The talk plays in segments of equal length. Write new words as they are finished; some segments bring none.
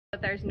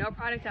But there's no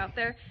product out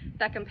there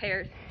that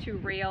compares to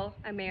real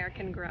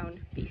American grown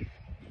beef.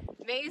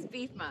 May is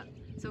Beef Month,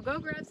 so go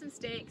grab some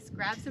steaks,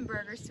 grab some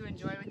burgers to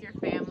enjoy with your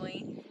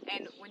family,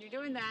 and when you're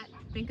doing that,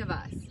 think of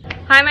us.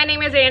 Hi, my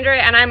name is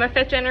Andrea and I'm a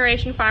 5th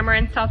generation farmer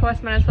in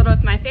southwest Minnesota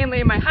with my family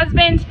and my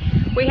husband.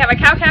 We have a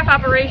cow-calf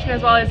operation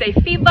as well as a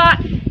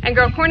feedlot and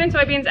grow corn and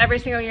soybeans every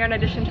single year in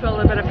addition to a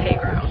little bit of hay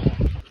grow.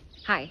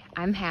 Hi,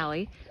 I'm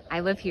Hallie.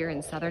 I live here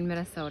in southern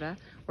Minnesota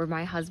where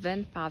my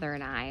husband, father,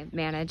 and I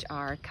manage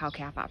our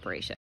cow-calf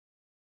operation.